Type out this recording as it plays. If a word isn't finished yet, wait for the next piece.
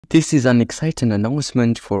This is an exciting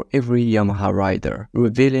announcement for every Yamaha rider,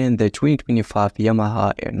 revealing the 2025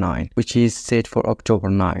 Yamaha R9, which is set for October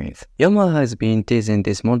 9th. Yamaha has been teasing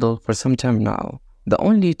this model for some time now. The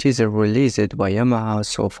only teaser released by Yamaha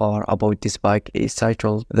so far about this bike is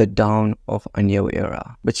titled The Dawn of a New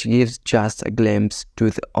Era, which gives just a glimpse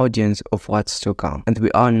to the audience of what's to come. And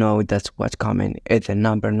we all know that what's coming is the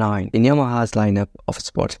number 9 in Yamaha's lineup of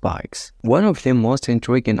sports bikes. One of the most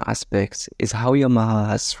intriguing aspects is how Yamaha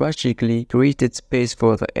has strategically created space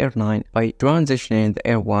for the R9 by transitioning the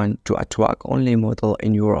R1 to a track-only model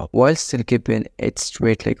in Europe, while still keeping it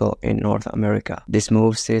street legal in North America. This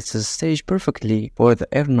move sets the stage perfectly for the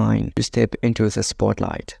R9 to step into the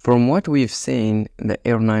spotlight. From what we've seen, the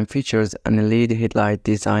R9 features an LED headlight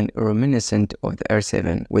design reminiscent of the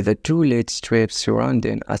R7, with the two LED strips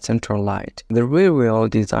surrounding a central light. The rear wheel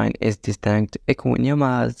design is distinct, echoing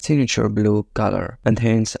Yamaha's signature blue color, and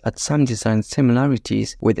hints at some design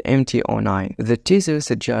similarities with the MT-09. The teaser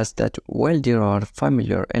suggests that while there are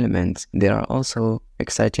familiar elements, there are also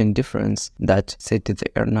exciting differences that set the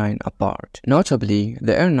R9 apart. Notably,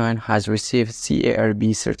 the R9 has received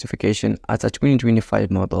CARB certification as a 2025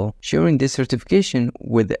 model, sharing this certification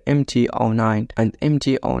with the MT-09 and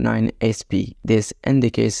MT-09 SP. This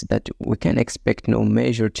indicates that we can expect no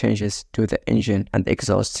major changes to the engine and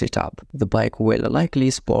exhaust setup. The bike will likely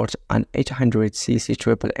sport an 800cc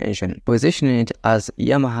triple engine, positioning it as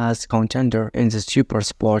Yamaha's contender in the super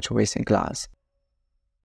sport racing class.